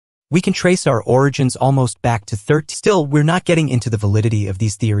We can trace our origins almost back to 13. Still, we're not getting into the validity of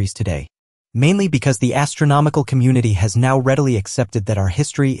these theories today. Mainly because the astronomical community has now readily accepted that our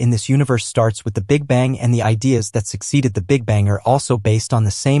history in this universe starts with the Big Bang, and the ideas that succeeded the Big Bang are also based on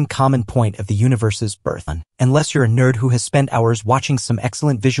the same common point of the universe's birth, unless you're a nerd who has spent hours watching some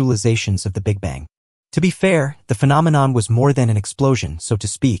excellent visualizations of the Big Bang. To be fair, the phenomenon was more than an explosion, so to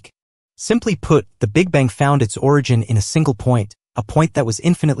speak. Simply put, the Big Bang found its origin in a single point, a point that was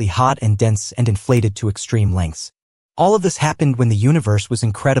infinitely hot and dense and inflated to extreme lengths. All of this happened when the universe was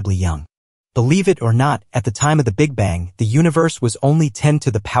incredibly young. Believe it or not, at the time of the Big Bang, the universe was only 10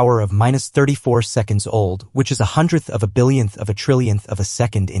 to the power of minus 34 seconds old, which is 1/100th of a billionth of a trillionth of a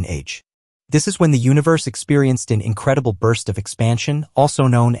second in age. This is when the universe experienced an incredible burst of expansion, also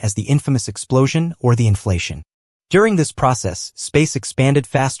known as the infamous explosion or the inflation. During this process, space expanded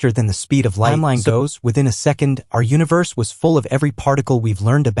faster than the speed of light. Timeline goes, within a second, our universe was full of every particle we've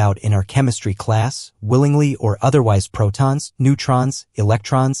learned about in our chemistry class, willingly or otherwise: protons, neutrons,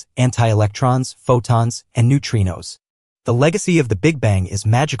 electrons, anti-electrons, photons, and neutrinos. The legacy of the Big Bang is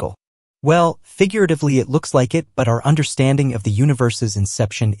magical. Well, figuratively it looks like it, but our understanding of the universe's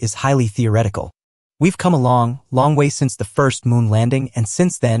inception is highly theoretical. We've come a long way since the first moon landing, and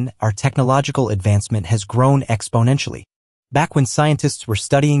since then, our technological advancement has grown exponentially. Back when scientists were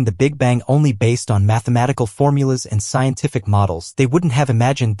studying the Big Bang only based on mathematical formulas and scientific models, they wouldn't have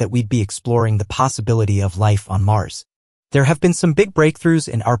imagined that we'd be exploring the possibility of life on Mars. There have been some big breakthroughs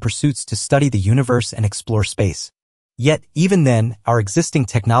in our pursuits to study the universe and explore space. Yet, even then, our existing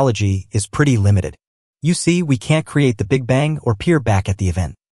technology is pretty limited. You see, we can't create the Big Bang or peer back at the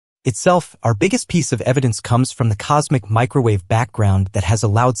event itself. Our biggest piece of evidence comes from the cosmic microwave background that has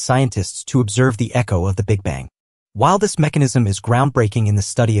allowed scientists to observe the echo of the Big Bang. While this mechanism is groundbreaking in the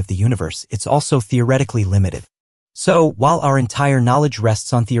study of the universe, it's also theoretically limited. So, while our entire knowledge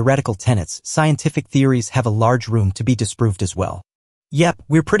rests on theoretical tenets, scientific theories have a large room to be disproved as well. Yep,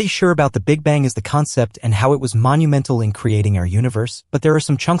 we're pretty sure about the Big Bang as the concept and how it was monumental in creating our universe, but there are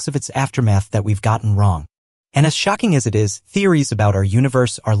some chunks of its aftermath that we've gotten wrong. And as shocking as it is, theories about our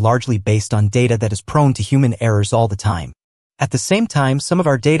universe are largely based on data that is prone to human errors all the time. At the same time, some of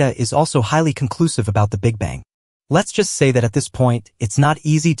our data is also highly conclusive about the Big Bang. Let's just say that at this point, it's not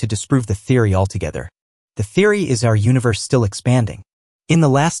easy to disprove the theory altogether. The theory is our universe still expanding. In the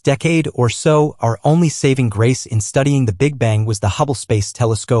last decade or so, our only saving grace in studying the Big Bang was the Hubble Space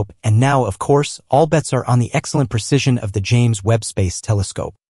Telescope, and now, of course, all bets are on the excellent precision of the James Webb Space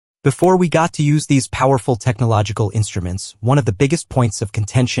Telescope. Before we got to use these powerful technological instruments, one of the biggest points of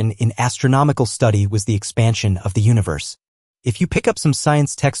contention in astronomical study was the expansion of the universe. If you pick up some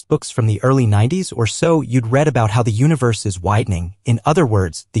science textbooks from the early 90s or so, you'd read about how the universe is widening. In other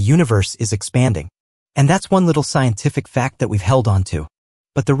words, the universe is expanding. And that's one little scientific fact that we've held on to.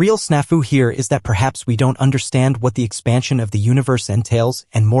 But the real snafu here is that perhaps we don't understand what the expansion of the universe entails,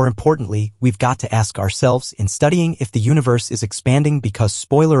 and more importantly, we've got to ask ourselves in studying if the universe is expanding because,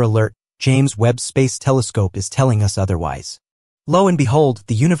 spoiler alert, James Webb Space Telescope is telling us otherwise. Lo and behold,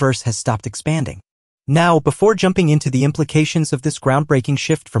 the universe has stopped expanding. Now, before jumping into the implications of this groundbreaking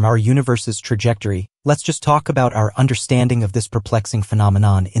shift from our universe's trajectory, let's just talk about our understanding of this perplexing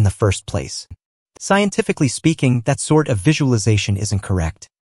phenomenon in the first place. Scientifically speaking, that sort of visualization isn't correct.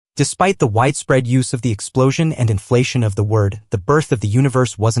 Despite the widespread use of the explosion and inflation of the word, the birth of the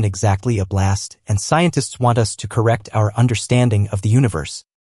universe wasn't exactly a blast, and scientists want us to correct our understanding of the universe.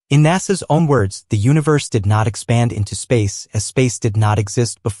 In NASA's own words, the universe did not expand into space, as space did not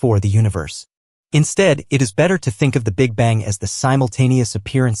exist before the universe. Instead, it is better to think of the Big Bang as the simultaneous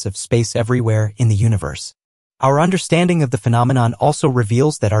appearance of space everywhere in the universe. Our understanding of the phenomenon also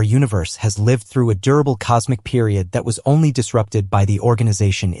reveals that our universe has lived through a durable cosmic period that was only disrupted by the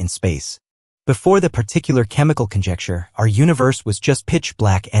organization in space. Before the particular chemical conjecture, our universe was just pitch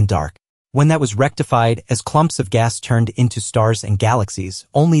black and dark. When that was rectified, as clumps of gas turned into stars and galaxies,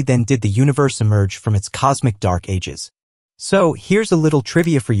 only then did the universe emerge from its cosmic dark ages. So, here's a little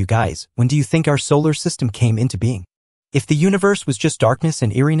trivia for you guys. When do you think our solar system came into being? If the universe was just darkness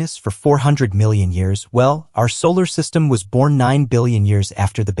and eeriness for 400 million years, well, our solar system was born 9 billion years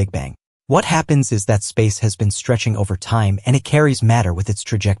after the Big Bang. What happens is that space has been stretching over time and it carries matter with its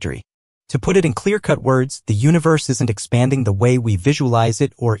trajectory. To put it in clear-cut words, the universe isn't expanding the way we visualize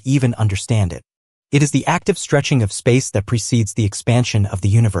it or even understand it. It is the active stretching of space that precedes the expansion of the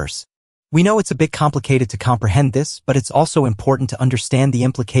universe. We know it's a bit complicated to comprehend this, but it's also important to understand the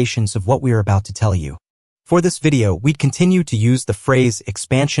implications of what we're about to tell you. For this video, we'd continue to use the phrase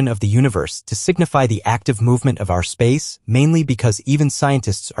expansion of the universe to signify the active movement of our space, mainly because even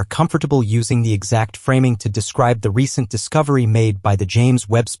scientists are comfortable using the exact framing to describe the recent discovery made by the James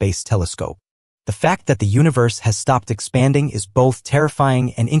Webb Space Telescope. The fact that the universe has stopped expanding is both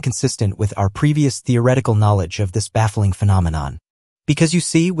terrifying and inconsistent with our previous theoretical knowledge of this baffling phenomenon. Because you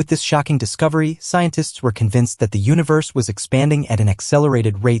see, with this shocking discovery, scientists were convinced that the universe was expanding at an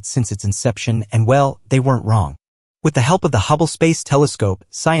accelerated rate since its inception, and well, they weren't wrong. With the help of the Hubble Space Telescope,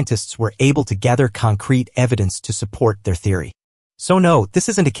 scientists were able to gather concrete evidence to support their theory. So no, this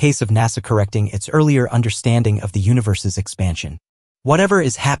isn't a case of NASA correcting its earlier understanding of the universe's expansion. Whatever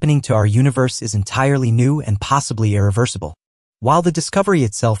is happening to our universe is entirely new and possibly irreversible. While the discovery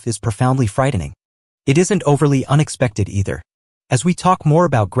itself is profoundly frightening, it isn't overly unexpected either. As we talk more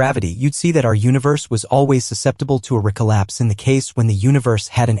about gravity, you'd see that our universe was always susceptible to a recollapse in the case when the universe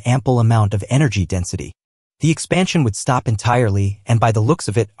had an ample amount of energy density. The expansion would stop entirely, and by the looks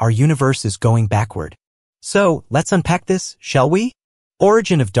of it, our universe is going backward. So, let's unpack this, shall we?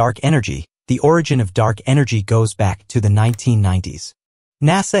 Origin of dark energy. The origin of dark energy goes back to the 1990s.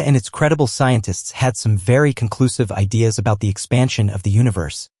 NASA and its credible scientists had some very conclusive ideas about the expansion of the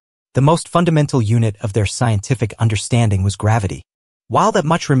universe. The most fundamental unit of their scientific understanding was gravity. While that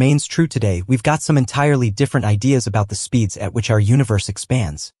much remains true today, we've got some entirely different ideas about the speeds at which our universe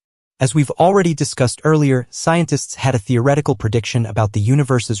expands. As we've already discussed earlier, scientists had a theoretical prediction about the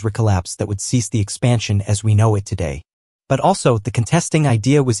universe's recollapse that would cease the expansion as we know it today. But also, the contesting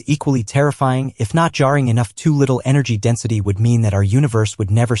idea was equally terrifying, if not jarring enough. Too little energy density would mean that our universe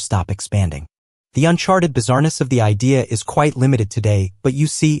would never stop expanding. The uncharted bizarreness of the idea is quite limited today, but you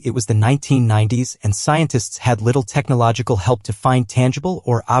see, it was the 1990s and scientists had little technological help to find tangible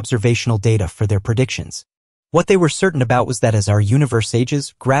or observational data for their predictions. What they were certain about was that as our universe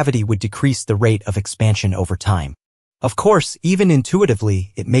ages, gravity would decrease the rate of expansion over time. Of course, even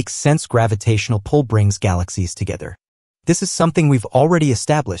intuitively, it makes sense. Gravitational pull brings galaxies together. This is something we've already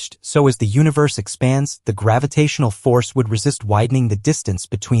established, so as the universe expands, the gravitational force would resist widening the distance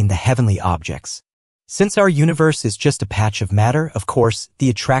between the heavenly objects. Since our universe is just a patch of matter, of course,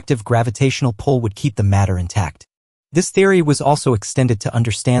 the attractive gravitational pull would keep the matter intact. This theory was also extended to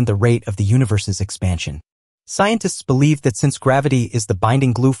understand the rate of the universe's expansion. Scientists believe that since gravity is the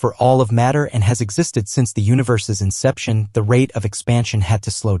binding glue for all of matter and has existed since the universe's inception, the rate of expansion had to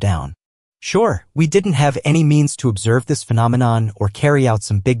slow down. Sure, we didn't have any means to observe this phenomenon or carry out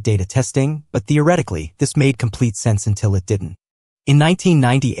some big data testing, but theoretically, this made complete sense until it didn't. In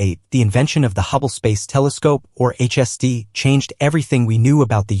 1998, the invention of the Hubble Space Telescope, or HST, changed everything we knew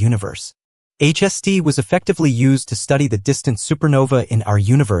about the universe. HST was effectively used to study the distant supernova in our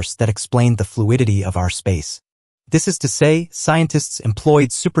universe that explained the fluidity of our space. This is to say, scientists employed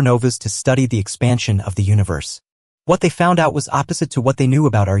supernovas to study the expansion of the universe. What they found out was opposite to what they knew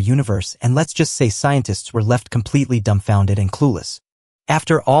about our universe, and let's just say scientists were left completely dumbfounded and clueless.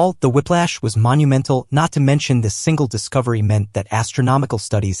 After all, the whiplash was monumental. Not to mention this single discovery meant that astronomical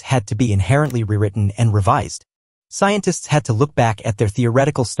studies had to be inherently rewritten and revised. Scientists had to look back at their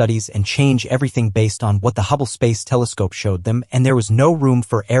theoretical studies and change everything based on what the Hubble Space Telescope showed them, and there was no room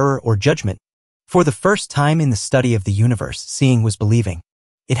for error or judgment. For the first time in the study of the universe, seeing was believing.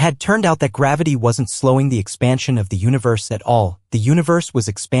 It had turned out that gravity wasn't slowing the expansion of the universe at all. The universe was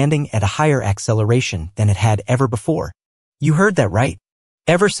expanding at a higher acceleration than it had ever before. You heard that right.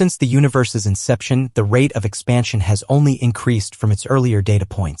 Ever since the universe's inception, the rate of expansion has only increased from its earlier data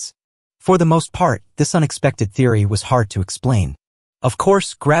points. For the most part, this unexpected theory was hard to explain. Of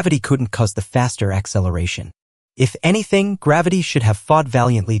course, gravity couldn't cause the faster acceleration. If anything, gravity should have fought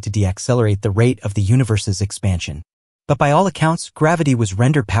valiantly to deaccelerate the rate of the universe's expansion. But by all accounts, gravity was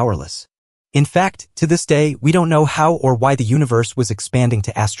rendered powerless. In fact, to this day, we don't know how or why the universe was expanding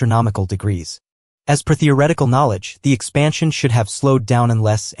to astronomical degrees. As per theoretical knowledge, the expansion should have slowed down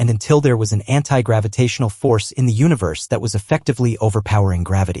unless and until there was an anti-gravitational force in the universe that was effectively overpowering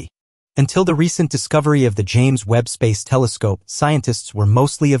gravity. Until the recent discovery of the James Webb Space Telescope, scientists were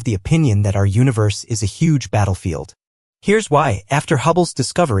mostly of the opinion that our universe is a huge battlefield. Here's why. After Hubble's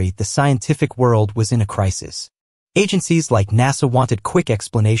discovery, the scientific world was in a crisis. Agencies like NASA wanted quick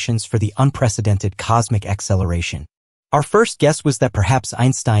explanations for the unprecedented cosmic acceleration. Our first guess was that perhaps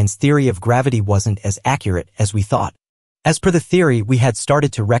Einstein's theory of gravity wasn't as accurate as we thought. As per the theory, we had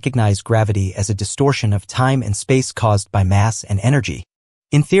started to recognize gravity as a distortion of time and space caused by mass and energy.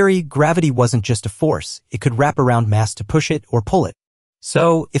 In theory, gravity wasn't just a force, it could wrap around mass to push it or pull it.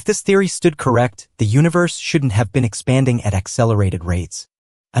 So, if this theory stood correct, the universe shouldn't have been expanding at accelerated rates.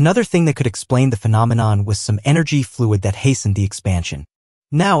 Another thing that could explain the phenomenon was some energy fluid that hastened the expansion.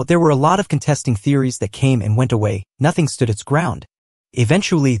 Now, there were a lot of contesting theories that came and went away, nothing stood its ground.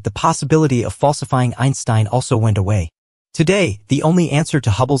 Eventually, the possibility of falsifying Einstein also went away. Today, the only answer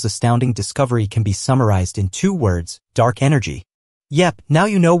to Hubble's astounding discovery can be summarized in 2 words: dark energy. Yep, now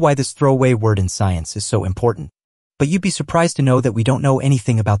you know why this throwaway word in science is so important. But you'd be surprised to know that we don't know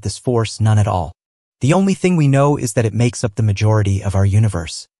anything about this force, none at all. The only thing we know is that it makes up the majority of our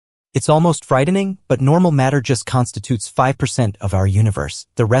universe. It's almost frightening, but normal matter just constitutes 5% of our universe.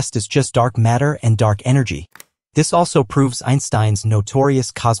 The rest is just dark matter and dark energy. This also proves Einstein's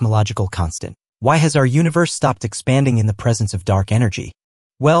notorious cosmological constant. Why has our universe stopped expanding in the presence of dark energy?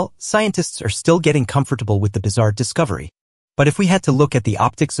 Well, scientists are still getting comfortable with the bizarre discovery. But if we had to look at the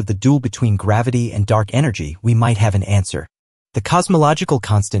optics of the duel between gravity and dark energy, we might have an answer. The cosmological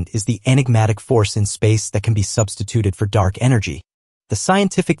constant is the enigmatic force in space that can be substituted for dark energy. The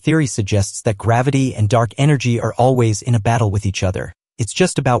scientific theory suggests that gravity and dark energy are always in a battle with each other. It's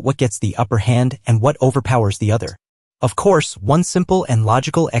just about what gets the upper hand and what overpowers the other. Of course, one simple and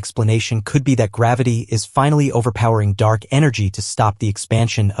logical explanation could be that gravity is finally overpowering dark energy to stop the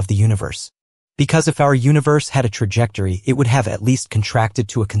expansion of the universe. Because if our universe had a trajectory, it would have at least contracted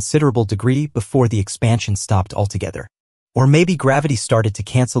to a considerable degree before the expansion stopped altogether. Or maybe gravity started to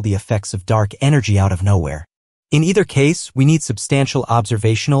cancel the effects of dark energy out of nowhere. In either case, we need substantial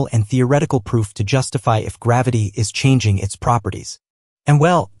observational and theoretical proof to justify if gravity is changing its properties. And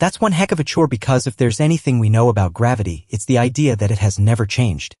well, that's one heck of a chore, because if there's anything we know about gravity, it's the idea that it has never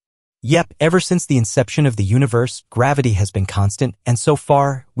changed. Yep, ever since the inception of the universe, gravity has been constant, and so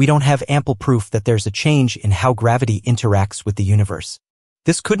far, we don't have ample proof that there's a change in how gravity interacts with the universe.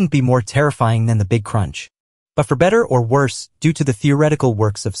 This couldn't be more terrifying than the Big Crunch. But for better or worse, due to the theoretical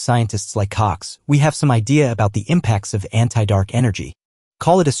works of scientists like Cox, we have some idea about the impacts of anti-dark energy.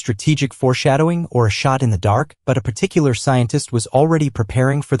 Call it a strategic foreshadowing or a shot in the dark, but a particular scientist was already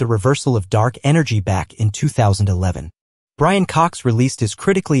preparing for the reversal of dark energy back in 2011. Brian Cox released his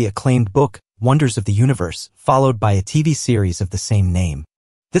critically acclaimed book, Wonders of the Universe, followed by a TV series of the same name.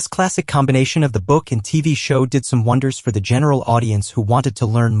 This classic combination of the book and TV show did some wonders for the general audience who wanted to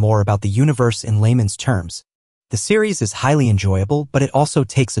learn more about the universe in layman's terms. The series is highly enjoyable, but it also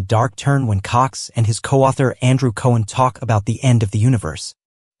takes a dark turn when Cox and his co-author Andrew Cohen talk about the end of the universe.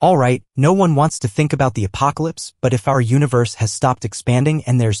 Alright, no one wants to think about the apocalypse, but if our universe has stopped expanding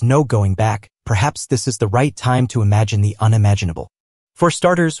and there's no going back, perhaps this is the right time to imagine the unimaginable. For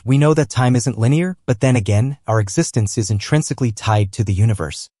starters, we know that time isn't linear, but then again, our existence is intrinsically tied to the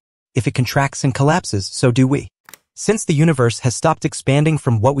universe. If it contracts and collapses, so do we. Since the universe has stopped expanding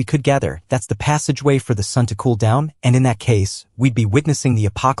from what we could gather, that's the passageway for the sun to cool down, and in that case, we'd be witnessing the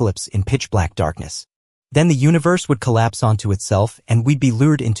apocalypse in pitch-black darkness. Then the universe would collapse onto itself, and we'd be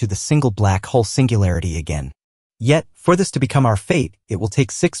lured into the single black hole singularity again. Yet, for this to become our fate, it will take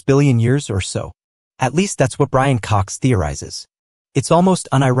 6 billion years or so. At least that's what Brian Cox theorizes. It's almost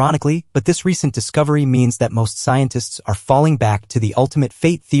unironically, but this recent discovery means that most scientists are falling back to the ultimate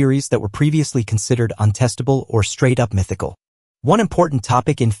fate theories that were previously considered untestable or straight-up mythical. One important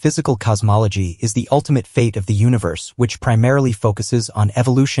topic in physical cosmology is the ultimate fate of the universe, which primarily focuses on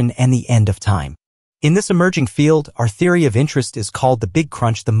evolution and the end of time. In this emerging field, our theory of interest is called the Big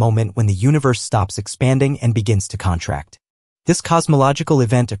Crunch, the moment when the universe stops expanding and begins to contract. This cosmological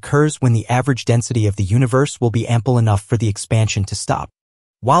event occurs when the average density of the universe will be ample enough for the expansion to stop.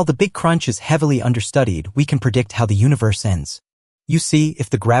 While the Big Crunch is heavily understudied, we can predict how the universe ends. You see, if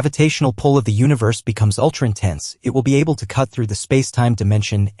the gravitational pull of the universe becomes ultra-intense, it will be able to cut through the space-time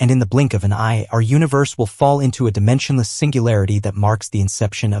dimension, and in the blink of an eye, our universe will fall into a dimensionless singularity that marks the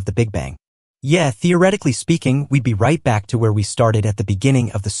inception of the Big Bang. Yeah, theoretically speaking, we'd be right back to where we started at the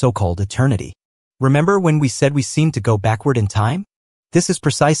beginning of the so-called eternity. Remember when we said we seemed to go backward in time? This is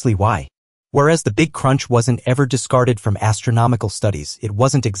precisely why. Whereas the Big Crunch wasn't ever discarded from astronomical studies, it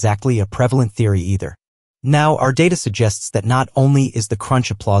wasn't exactly a prevalent theory either. Now, our data suggests that not only is the crunch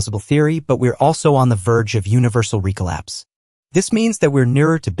a plausible theory, but we're also on the verge of universal recollapse. This means that we're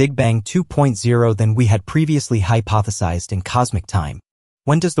nearer to Big Bang 2.0 than we had previously hypothesized in cosmic time.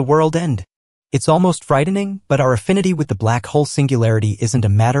 When does the world end? It's almost frightening, but our affinity with the black hole singularity isn't a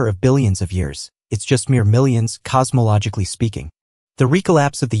matter of billions of years. It's just mere millions, cosmologically speaking. The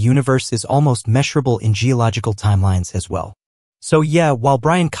recollapse of the universe is almost measurable in geological timelines as well. So yeah, while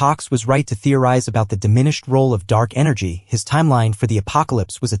Brian Cox was right to theorize about the diminished role of dark energy, his timeline for the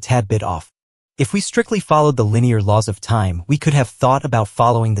apocalypse was a tad bit off. If we strictly followed the linear laws of time, we could have thought about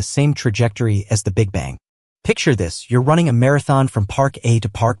following the same trajectory as the Big Bang. Picture this, you're running a marathon from Park A to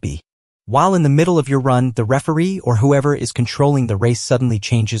Park B. While in the middle of your run, the referee or whoever is controlling the race suddenly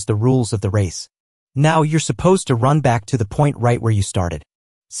changes the rules of the race. Now you're supposed to run back to the point right where you started.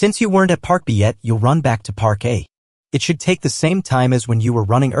 Since you weren't at Park B yet, you'll run back to Park A. It should take the same time as when you were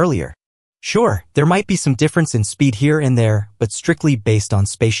running earlier. Sure, there might be some difference in speed here and there, but strictly based on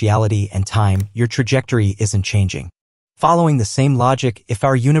spatiality and time, your trajectory isn't changing. Following the same logic, if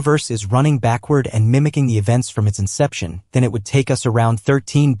our universe is running backward and mimicking the events from its inception, then it would take us around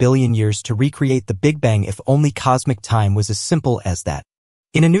 13 billion years to recreate the Big Bang if only cosmic time was as simple as that.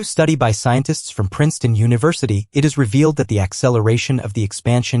 In a new study by scientists from Princeton University, it is revealed that the acceleration of the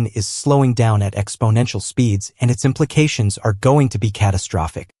expansion is slowing down at exponential speeds, and its implications are going to be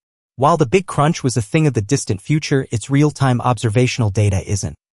catastrophic. While the Big Crunch was a thing of the distant future, its real-time observational data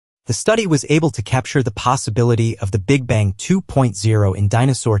isn't. The study was able to capture the possibility of the Big Bang 2.0 in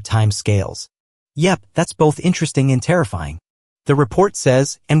dinosaur time scales. Yep, that's both interesting and terrifying. The report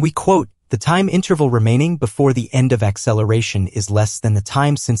says, and we quote, "The time interval remaining before the end of acceleration is less than the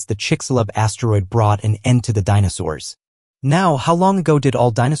time since the Chicxulub asteroid brought an end to the dinosaurs." Now, how long ago did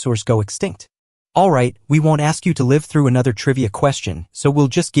all dinosaurs go extinct? Alright, we won't ask you to live through another trivia question, so we'll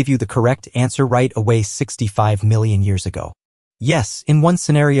just give you the correct answer right away. 65 million years ago. Yes, in one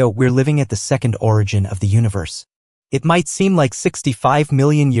scenario we're living at the second origin of the universe. It might seem like 65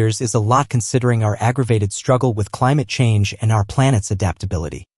 million years is a lot considering our aggravated struggle with climate change and our planet's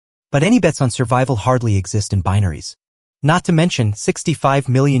adaptability. But any bets on survival hardly exist in binaries. Not to mention, 65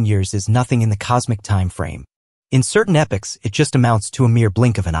 million years is nothing in the cosmic time frame. In certain epochs, it just amounts to a mere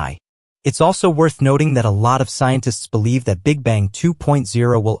blink of an eye. It's also worth noting that a lot of scientists believe that Big Bang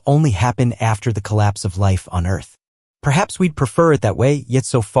 2.0 will only happen after the collapse of life on Earth. Perhaps we'd prefer it that way, yet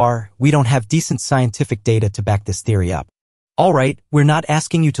so far, we don't have decent scientific data to back this theory up. Alright, we're not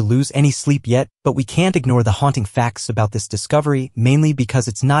asking you to lose any sleep yet, but we can't ignore the haunting facts about this discovery, mainly because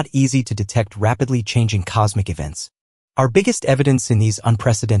it's not easy to detect rapidly changing cosmic events. Our biggest evidence in these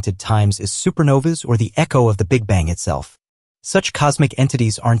unprecedented times is supernovas or the echo of the Big Bang itself. Such cosmic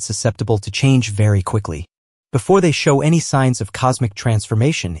entities aren't susceptible to change very quickly. Before they show any signs of cosmic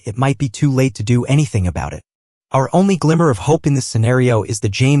transformation, it might be too late to do anything about it. Our only glimmer of hope in this scenario is the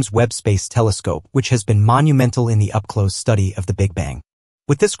James Webb Space Telescope, which has been monumental in the up-close study of the Big Bang.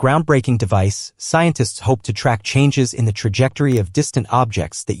 With this groundbreaking device, scientists hope to track changes in the trajectory of distant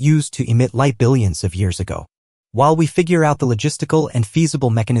objects that used to emit light billions of years ago. While we figure out the logistical and feasible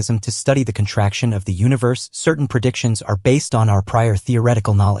mechanism to study the contraction of the universe, certain predictions are based on our prior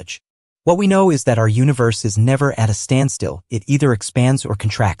theoretical knowledge. What we know is that our universe is never at a standstill, it either expands or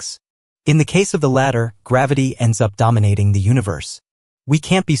contracts. In the case of the latter, gravity ends up dominating the universe. We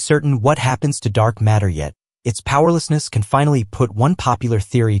can't be certain what happens to dark matter yet. Its powerlessness can finally put one popular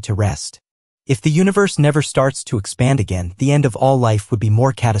theory to rest. If the universe never starts to expand again, the end of all life would be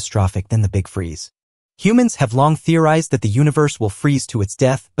more catastrophic than the Big Freeze. Humans have long theorized that the universe will freeze to its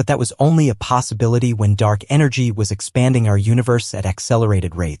death, but that was only a possibility when dark energy was expanding our universe at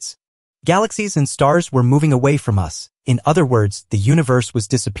accelerated rates. Galaxies and stars were moving away from us. In other words, the universe was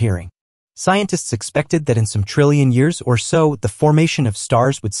disappearing. Scientists expected that in some trillion years or so, the formation of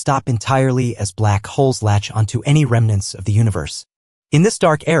stars would stop entirely as black holes latch onto any remnants of the universe. In this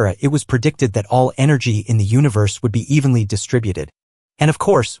dark era, it was predicted that all energy in the universe would be evenly distributed. And of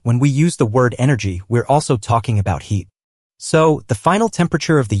course, when we use the word energy, we're also talking about heat. So, the final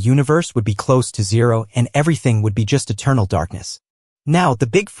temperature of the universe would be close to zero and everything would be just eternal darkness. Now, the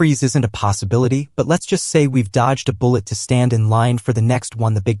Big Freeze isn't a possibility, but let's just say we've dodged a bullet to stand in line for the next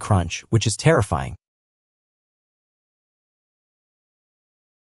one, the Big Crunch, which is terrifying.